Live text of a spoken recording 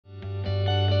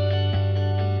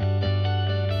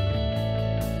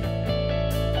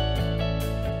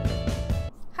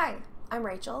I'm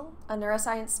Rachel, a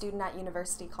neuroscience student at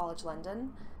University College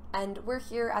London, and we're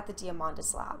here at the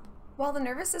Diamandis lab. While the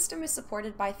nervous system is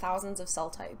supported by thousands of cell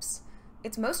types,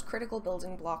 its most critical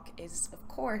building block is, of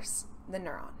course, the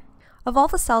neuron. Of all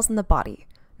the cells in the body,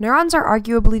 neurons are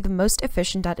arguably the most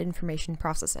efficient at information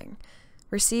processing,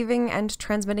 receiving and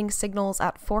transmitting signals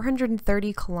at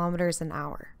 430 kilometers an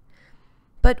hour.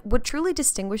 But what truly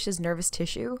distinguishes nervous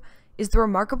tissue is the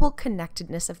remarkable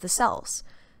connectedness of the cells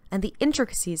and the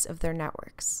intricacies of their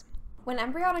networks. When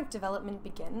embryonic development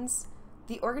begins,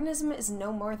 the organism is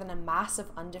no more than a mass of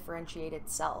undifferentiated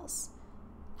cells.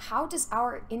 How does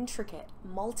our intricate,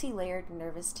 multi-layered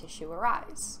nervous tissue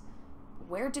arise?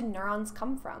 Where do neurons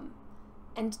come from?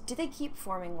 And do they keep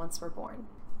forming once we're born?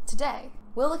 Today,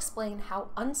 we'll explain how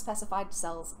unspecified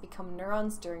cells become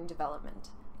neurons during development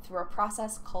through a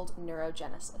process called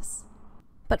neurogenesis.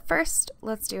 But first,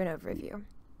 let's do an overview.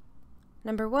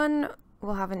 Number one,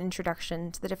 we'll have an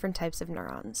introduction to the different types of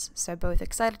neurons, so both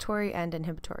excitatory and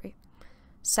inhibitory.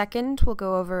 Second, we'll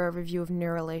go over a review of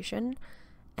neurulation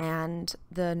and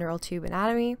the neural tube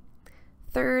anatomy.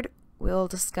 Third, we'll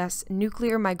discuss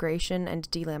nuclear migration and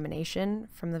delamination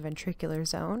from the ventricular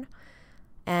zone.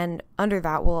 And under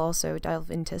that, we'll also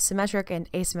delve into symmetric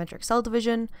and asymmetric cell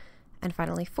division. And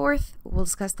finally, fourth, we'll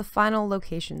discuss the final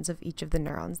locations of each of the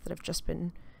neurons that have just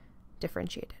been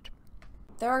differentiated.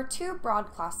 There are two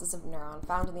broad classes of neuron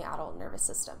found in the adult nervous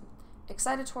system,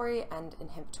 excitatory and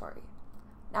inhibitory.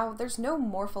 Now, there's no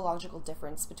morphological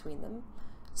difference between them,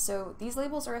 so these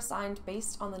labels are assigned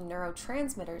based on the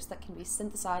neurotransmitters that can be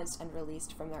synthesized and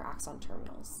released from their axon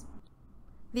terminals.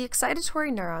 The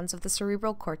excitatory neurons of the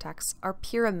cerebral cortex are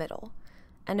pyramidal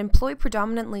and employ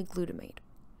predominantly glutamate.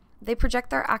 They project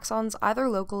their axons either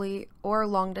locally or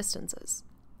long distances.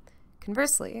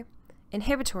 Conversely,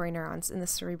 inhibitory neurons in the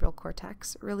cerebral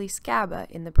cortex release GABA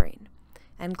in the brain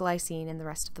and glycine in the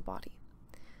rest of the body.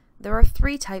 There are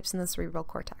three types in the cerebral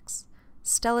cortex: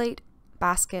 stellate,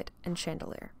 basket, and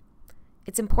chandelier.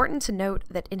 It's important to note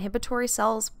that inhibitory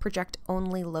cells project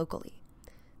only locally.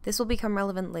 This will become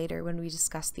relevant later when we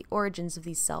discuss the origins of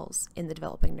these cells in the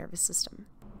developing nervous system.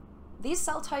 These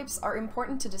cell types are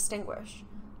important to distinguish,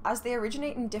 as they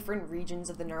originate in different regions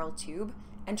of the neural tube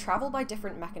and travel by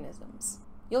different mechanisms.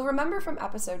 You'll remember from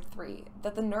episode 3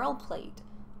 that the neural plate,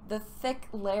 the thick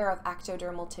layer of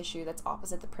ectodermal tissue that's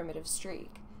opposite the primitive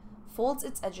streak, folds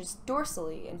its edges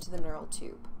dorsally into the neural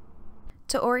tube.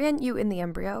 To orient you in the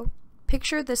embryo,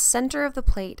 picture the center of the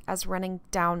plate as running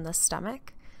down the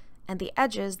stomach, and the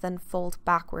edges then fold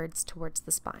backwards towards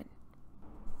the spine.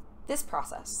 This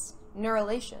process,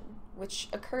 neurulation, which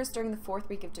occurs during the 4th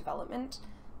week of development,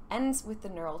 ends with the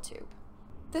neural tube.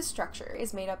 This structure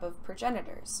is made up of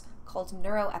progenitors, called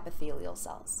neuroepithelial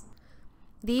cells.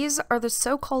 These are the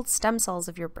so-called stem cells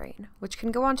of your brain, which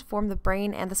can go on to form the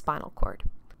brain and the spinal cord.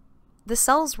 The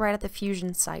cells right at the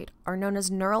fusion site are known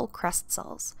as neural crest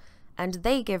cells, and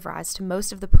they give rise to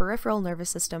most of the peripheral nervous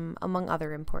system, among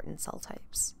other important cell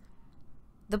types.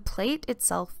 The plate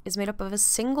itself is made up of a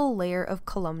single layer of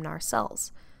columnar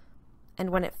cells, and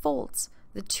when it folds,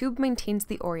 the tube maintains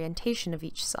the orientation of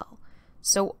each cell,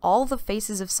 so all the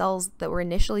faces of cells that were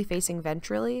initially facing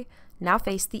ventrally now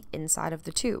face the inside of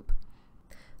the tube.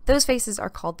 Those faces are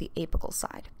called the apical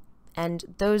side,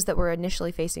 and those that were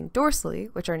initially facing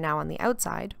dorsally, which are now on the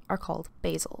outside, are called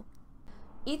basal.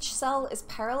 Each cell is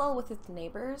parallel with its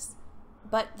neighbors,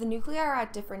 but the nuclei are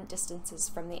at different distances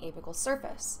from the apical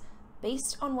surface,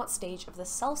 based on what stage of the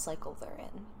cell cycle they're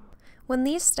in. When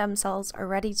these stem cells are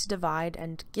ready to divide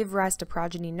and give rise to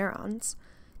progeny neurons,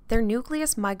 their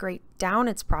nucleus migrate down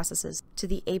its processes to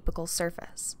the apical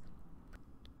surface.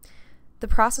 The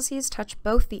processes touch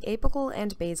both the apical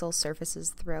and basal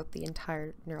surfaces throughout the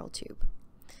entire neural tube.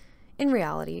 In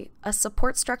reality, a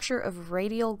support structure of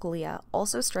radial glia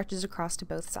also stretches across to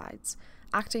both sides,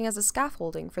 acting as a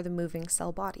scaffolding for the moving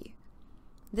cell body.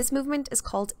 This movement is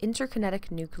called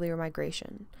interkinetic nuclear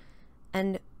migration,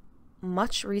 and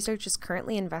much research is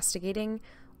currently investigating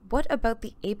what about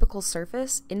the apical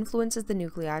surface influences the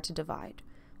nuclei to divide,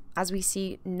 as we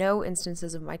see no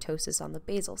instances of mitosis on the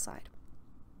basal side.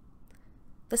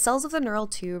 The cells of the neural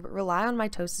tube rely on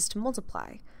mitosis to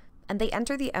multiply, and they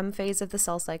enter the M phase of the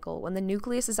cell cycle when the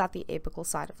nucleus is at the apical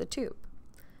side of the tube.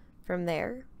 From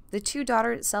there, the two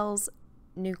daughter cells'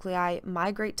 nuclei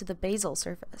migrate to the basal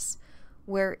surface,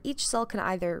 where each cell can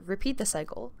either repeat the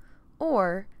cycle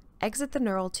or exit the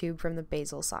neural tube from the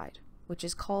basal side, which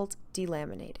is called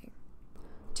delaminating.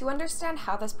 To understand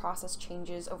how this process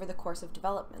changes over the course of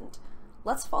development,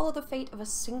 let's follow the fate of a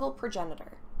single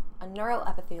progenitor, a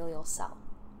neuroepithelial cell.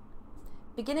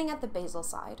 Beginning at the basal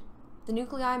side, the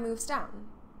nuclei moves down,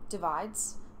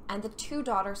 divides, and the two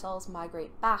daughter cells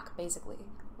migrate back, basically,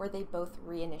 where they both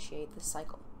reinitiate the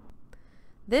cycle.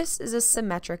 This is a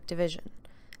symmetric division,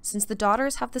 since the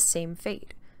daughters have the same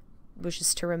fate, which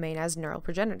is to remain as neural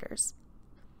progenitors.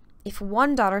 If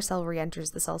one daughter cell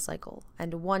re-enters the cell cycle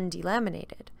and one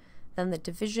delaminated, then the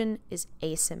division is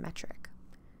asymmetric.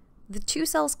 The two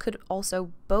cells could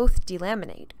also both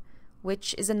delaminate,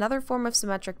 which is another form of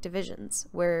symmetric divisions,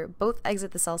 where both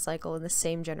exit the cell cycle in the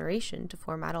same generation to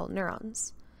form adult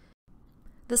neurons.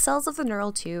 The cells of the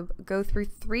neural tube go through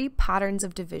 3 patterns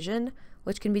of division,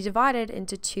 which can be divided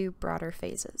into 2 broader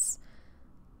phases.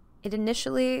 It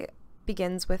initially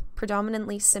begins with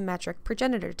predominantly symmetric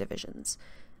progenitor divisions,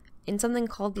 in something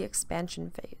called the expansion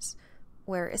phase,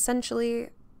 where essentially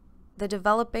the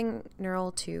developing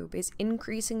neural tube is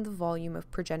increasing the volume of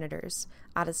progenitors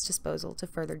at its disposal to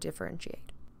further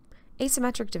differentiate.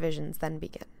 Asymmetric divisions then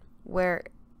begin, where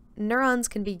neurons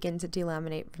can begin to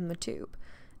delaminate from the tube,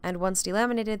 and once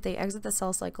delaminated, they exit the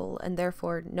cell cycle and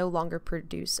therefore no longer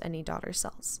produce any daughter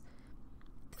cells.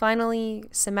 Finally,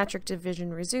 symmetric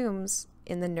division resumes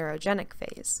in the neurogenic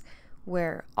phase,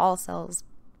 where all cells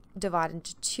divide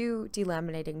into 2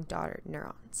 delaminating daughter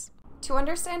neurons. To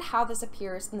understand how this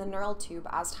appears in the neural tube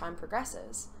as time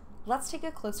progresses, let's take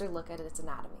a closer look at its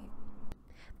anatomy.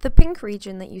 The pink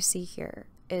region that you see here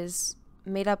is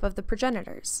made up of the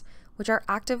progenitors, which are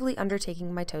actively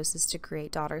undertaking mitosis to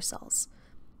create daughter cells.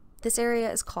 This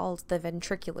area is called the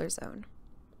ventricular zone.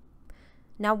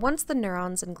 Now, once the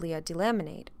neurons and glia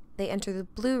delaminate, they enter the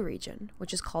blue region,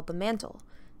 which is called the mantle,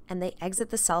 and they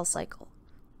exit the cell cycle.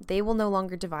 They will no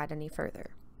longer divide any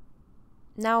further.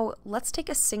 Now, let's take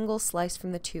a single slice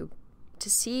from the tube to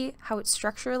see how it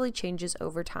structurally changes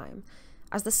over time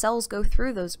as the cells go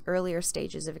through those earlier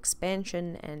stages of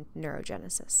expansion and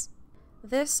neurogenesis.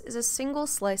 This is a single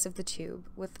slice of the tube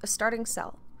with a starting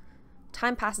cell.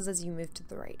 Time passes as you move to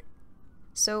the right.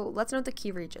 So let's note the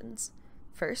key regions.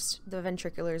 First, the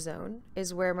ventricular zone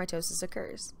is where mitosis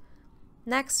occurs.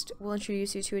 Next, we'll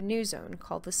introduce you to a new zone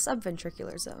called the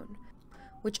subventricular zone,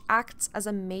 which acts as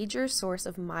a major source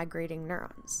of migrating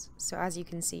neurons. So as you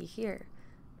can see here,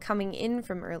 coming in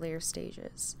from earlier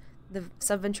stages, the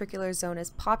subventricular zone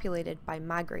is populated by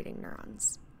migrating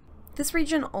neurons. This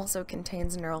region also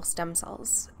contains neural stem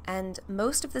cells, and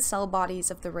most of the cell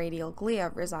bodies of the radial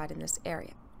glia reside in this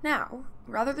area. Now,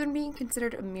 rather than being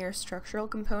considered a mere structural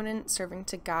component serving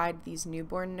to guide these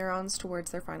newborn neurons towards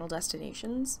their final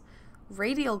destinations,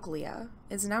 radial glia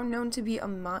is now known to be a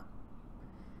main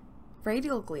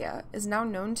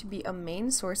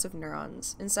source of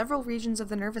neurons in several regions of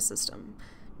the nervous system,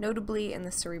 notably in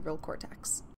the cerebral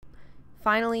cortex.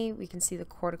 Finally, we can see the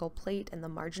cortical plate and the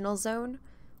marginal zone,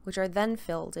 which are then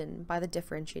filled in by the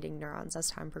differentiating neurons as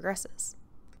time progresses.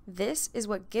 This is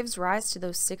what gives rise to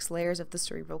those 6 layers of the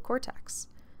cerebral cortex.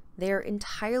 They are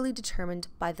entirely determined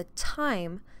by the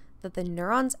time that the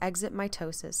neurons exit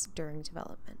mitosis during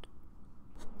development.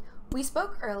 We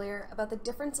spoke earlier about the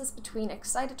differences between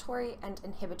excitatory and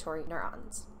inhibitory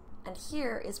neurons, and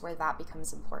here is where that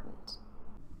becomes important.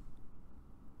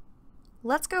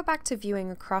 Let's go back to viewing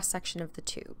a cross-section of the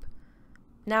tube.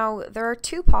 Now, there are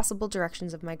 2 possible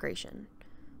directions of migration.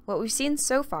 What we've seen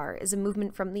so far is a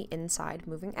movement from the inside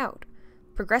moving out,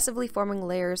 progressively forming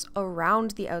layers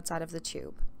around the outside of the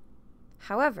tube.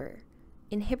 However,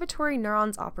 inhibitory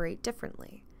neurons operate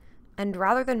differently, and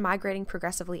rather than migrating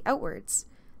progressively outwards,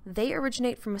 they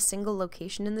originate from a single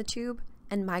location in the tube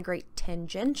and migrate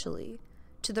tangentially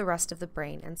to the rest of the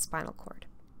brain and spinal cord.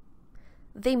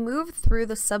 They move through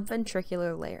the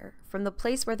subventricular layer from the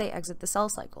place where they exit the cell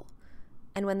cycle,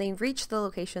 and when they reach the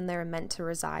location they're meant to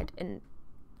reside in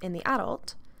the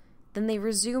adult, then they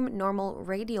resume normal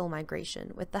radial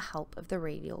migration with the help of the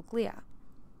radial glia.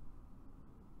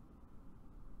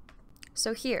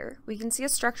 So here, we can see a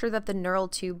structure that the neural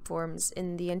tube forms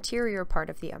in the anterior part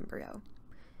of the embryo.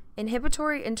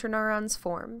 Inhibitory interneurons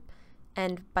form,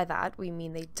 and by that we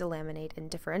mean they delaminate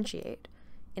and differentiate,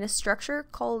 in a structure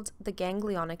called the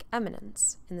ganglionic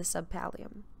eminence in the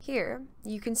subpallium. Here,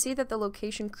 you can see that the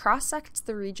location cross-sects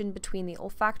the region between the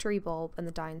olfactory bulb and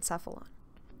the diencephalon.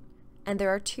 And there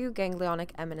are 2 ganglionic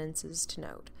eminences to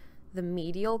note, the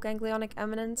medial ganglionic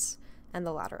eminence and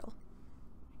the lateral.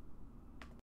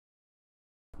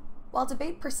 While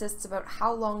debate persists about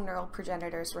how long neural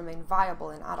progenitors remain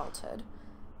viable in adulthood,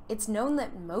 it's known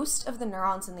that most of the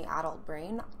neurons in the adult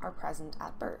brain are present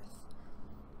at birth.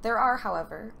 There are,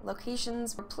 however,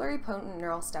 locations where pluripotent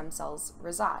neural stem cells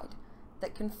reside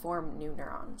that can form new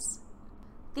neurons.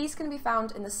 These can be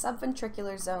found in the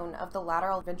subventricular zone of the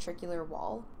lateral ventricular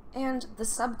wall and the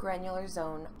subgranular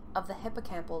zone of the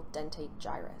hippocampal dentate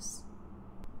gyrus.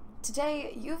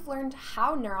 Today, you've learned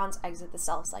how neurons exit the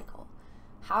cell cycle,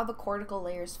 how the cortical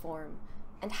layers form,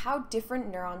 and how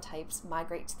different neuron types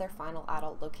migrate to their final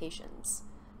adult locations.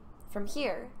 From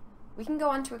here, we can go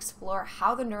on to explore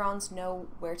how the neurons know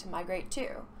where to migrate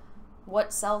to,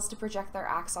 what cells to project their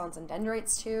axons and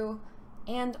dendrites to,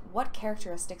 and what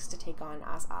characteristics to take on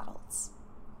as adults.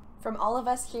 From all of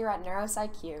us here at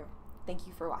NeuroscIQ, thank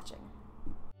you for watching.